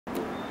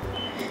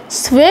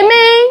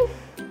Swimming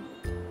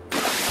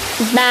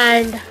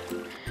banned.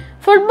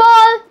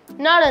 Football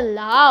not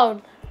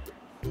allowed.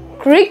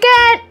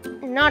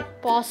 Cricket not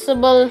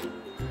possible.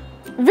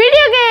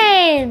 Video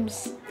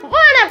games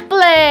wanna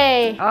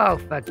play. Oh,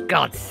 for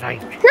God's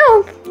sake.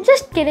 No,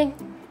 just kidding.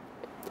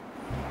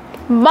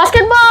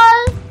 Basketball,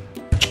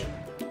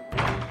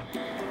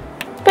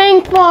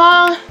 ping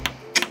pong,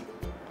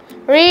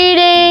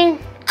 reading.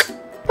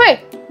 Wait,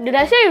 did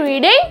I say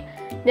reading?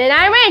 Then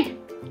I meant.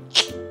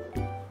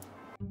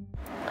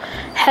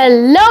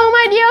 Hello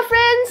my dear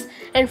friends,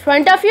 in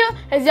front of you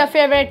is your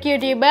favorite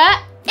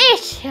YouTuber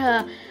Ish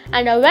here,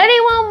 and a very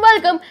warm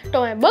welcome to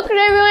my book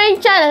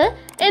reviewing channel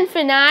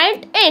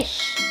Infinite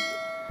Ish.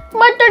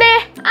 But today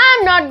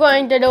I'm not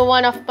going to do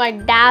one of my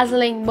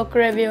dazzling book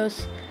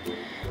reviews.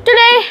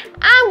 Today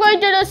I'm going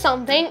to do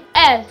something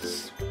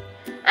else.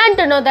 And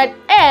to know that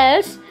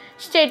else,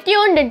 stay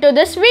tuned into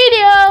this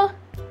video.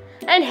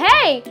 And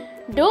hey,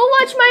 do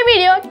watch my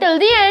video till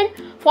the end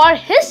for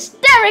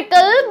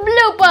hysterical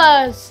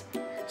bloopers.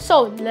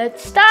 So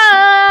let's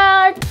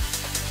start.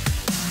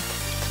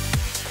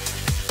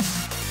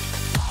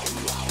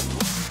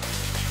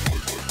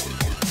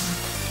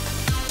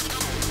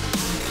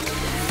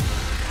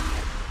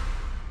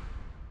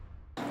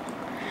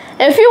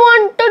 If you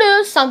want to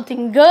do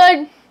something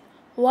good,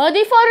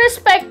 worthy for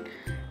respect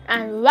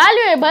and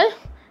valuable,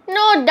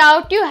 no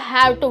doubt you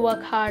have to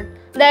work hard.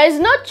 There is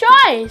no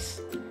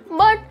choice.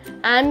 But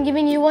I am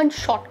giving you one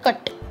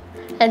shortcut.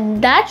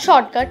 And that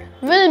shortcut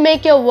will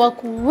make your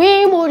work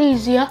way more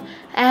easier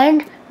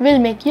and will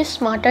make you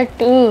smarter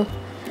too.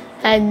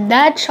 And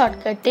that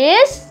shortcut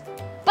is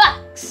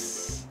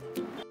books.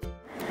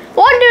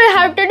 What do you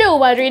have to do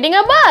while reading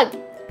a book?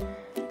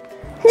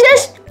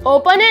 Just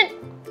open it,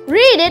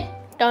 read it,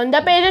 turn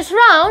the pages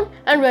round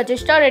and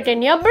register it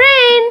in your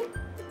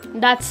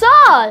brain. That's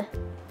all.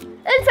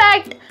 In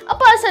fact, a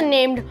person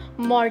named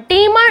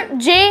Mortimer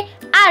J.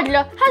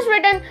 Adler has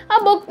written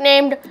a book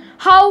named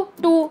How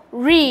to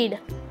Read.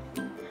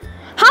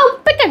 How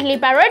piquantly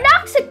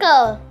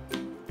paradoxical!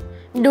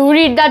 Do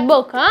read that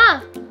book,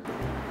 huh?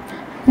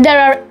 There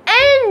are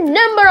n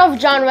number of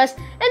genres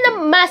in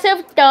the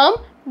massive term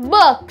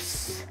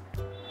books.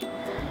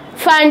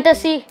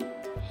 Fantasy,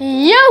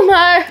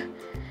 humor,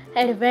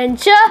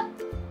 adventure,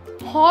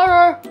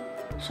 horror,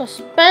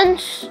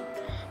 suspense,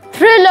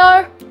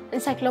 thriller,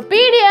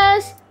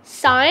 encyclopedias,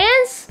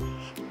 science,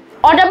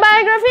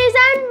 autobiographies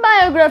and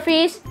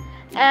biographies,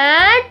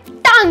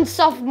 and tons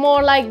of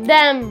more like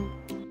them.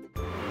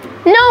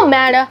 No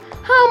matter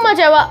how much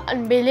ever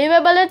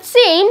unbelievable it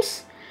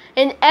seems,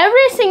 in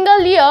every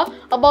single year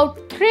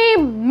about 3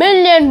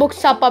 million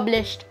books are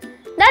published.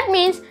 That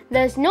means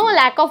there's no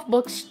lack of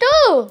books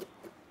too.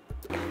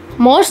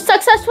 Most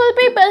successful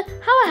people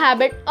have a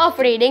habit of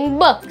reading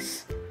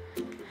books.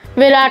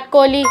 Virat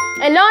Kohli,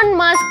 Elon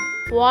Musk,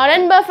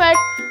 Warren Buffett,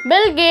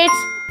 Bill Gates,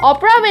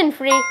 Oprah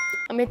Winfrey,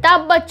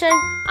 Amitabh Bachchan,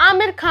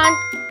 Aamir Khan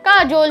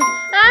Kajol,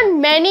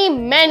 and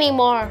many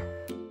more.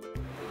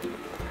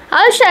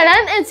 I'll share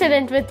an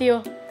incident with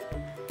you.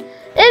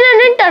 In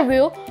an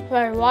interview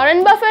where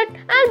Warren Buffett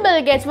and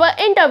Bill Gates were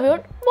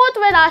interviewed, both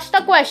were asked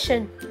a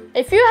question.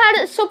 If you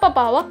had a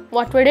superpower,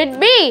 what would it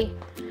be?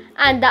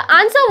 And the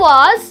answer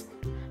was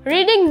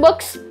reading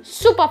books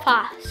super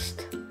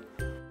fast.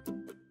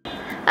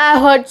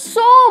 I've heard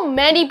so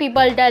many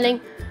people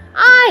telling,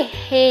 I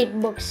hate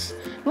books.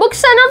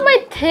 Books are not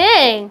my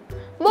thing.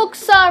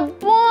 Books are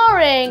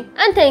boring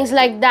and things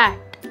like that.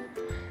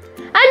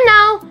 And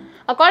now,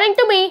 according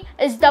to me,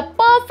 is the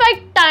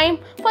perfect time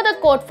for the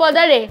quote for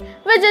the day,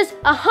 which is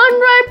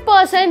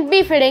 100%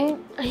 befitting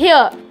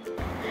here.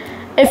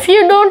 If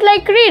you don't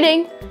like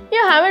reading,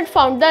 you haven't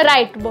found the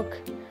right book.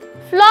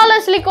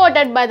 Flawlessly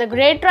quoted by the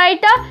great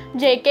writer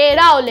J.K.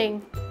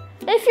 Rowling.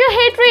 If you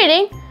hate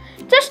reading,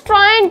 just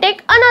try and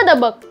take another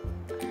book.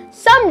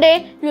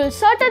 Someday, you'll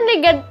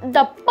certainly get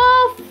the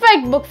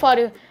perfect book for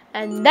you,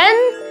 and then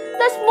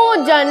the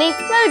smooth journey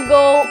will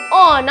go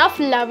on of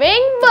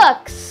loving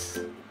books.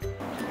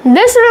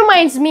 This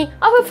reminds me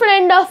of a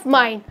friend of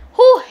mine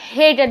who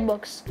hated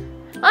books.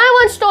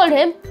 I once told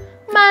him,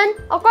 man,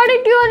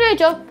 according to your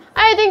nature,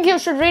 I think you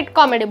should read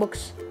comedy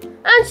books.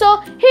 And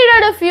so he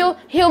read a few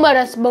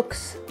humorous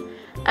books.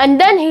 And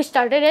then he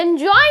started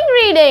enjoying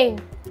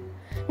reading.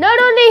 Not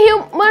only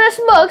humorous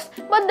books,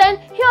 but then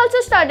he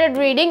also started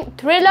reading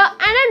thriller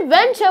and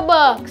adventure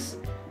books.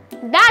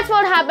 That's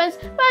what happens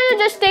when you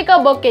just take a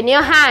book in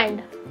your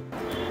hand.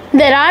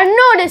 There are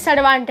no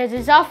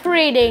disadvantages of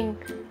reading.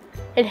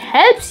 It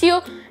helps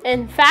you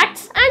in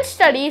facts and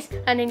studies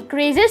and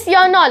increases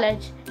your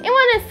knowledge.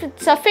 Even if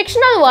it's a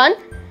fictional one,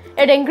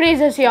 it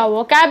increases your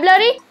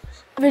vocabulary,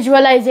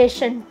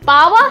 visualization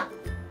power,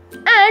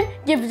 and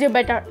gives you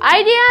better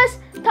ideas,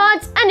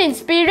 thoughts, and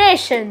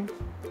inspiration.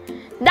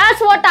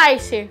 That's what I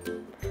say.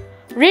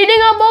 Reading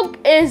a book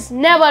is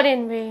never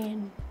in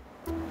vain.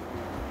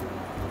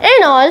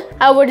 In all,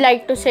 I would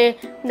like to say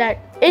that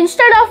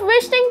instead of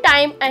wasting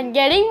time and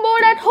getting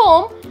bored at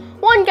home,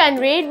 one can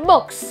read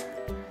books.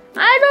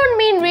 I don't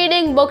mean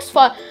reading books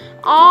for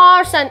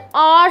hours and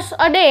hours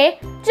a day.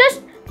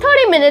 Just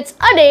 30 minutes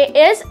a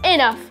day is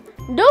enough.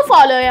 Do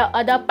follow your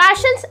other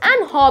passions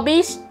and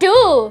hobbies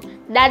too.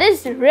 That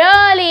is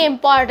really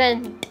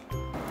important.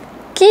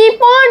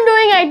 Keep on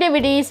doing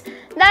activities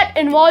that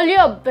involve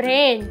your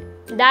brain.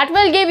 That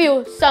will give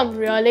you some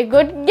really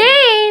good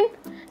gain.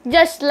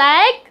 Just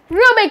like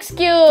Rubik's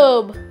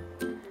Cube.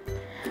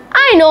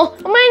 I know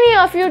many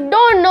of you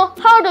don't know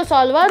how to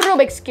solve a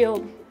Rubik's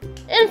Cube.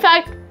 In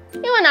fact,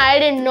 even I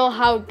didn't know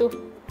how to.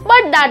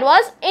 But that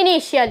was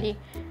initially.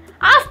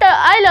 After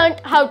I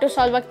learned how to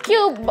solve a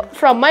cube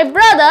from my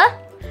brother,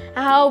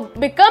 I have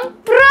become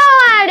pro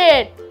at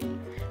it.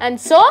 And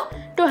so,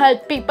 to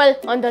help people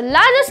on the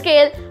larger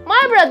scale,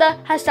 my brother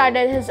has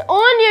started his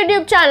own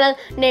YouTube channel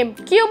named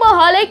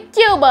Cubaholic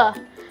Cuber.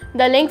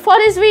 The link for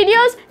his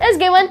videos is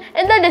given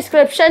in the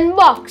description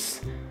box.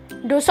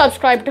 Do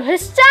subscribe to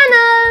his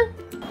channel.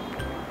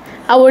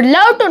 I would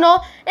love to know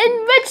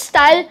in which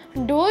style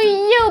do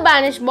you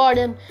banish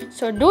boredom.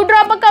 So do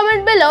drop a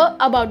comment below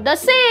about the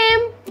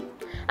same.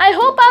 I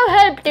hope I've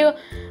helped you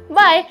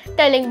by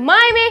telling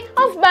my way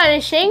of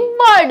banishing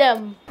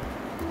boredom.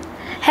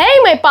 Hey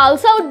my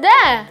pals out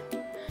there!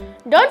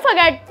 Don't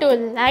forget to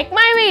like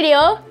my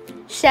video,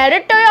 share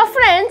it to your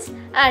friends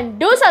and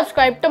do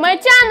subscribe to my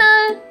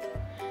channel.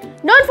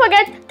 Don't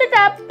forget to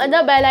tap on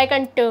the bell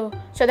icon too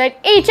so that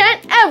each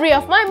and every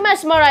of my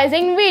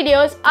mesmerizing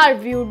videos are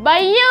viewed by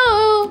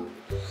you.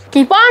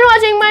 Keep on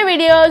watching my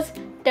videos.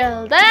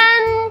 Till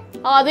then,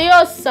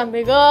 adios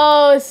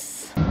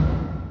amigos.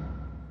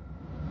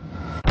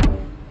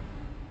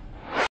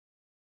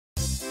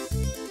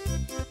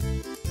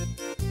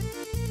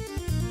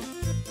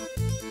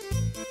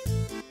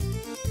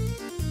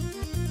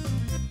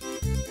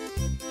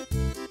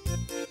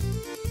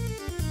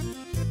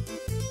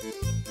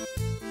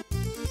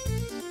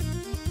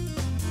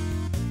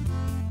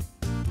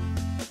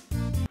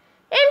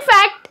 In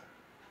fact,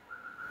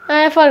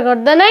 I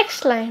forgot the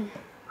next line.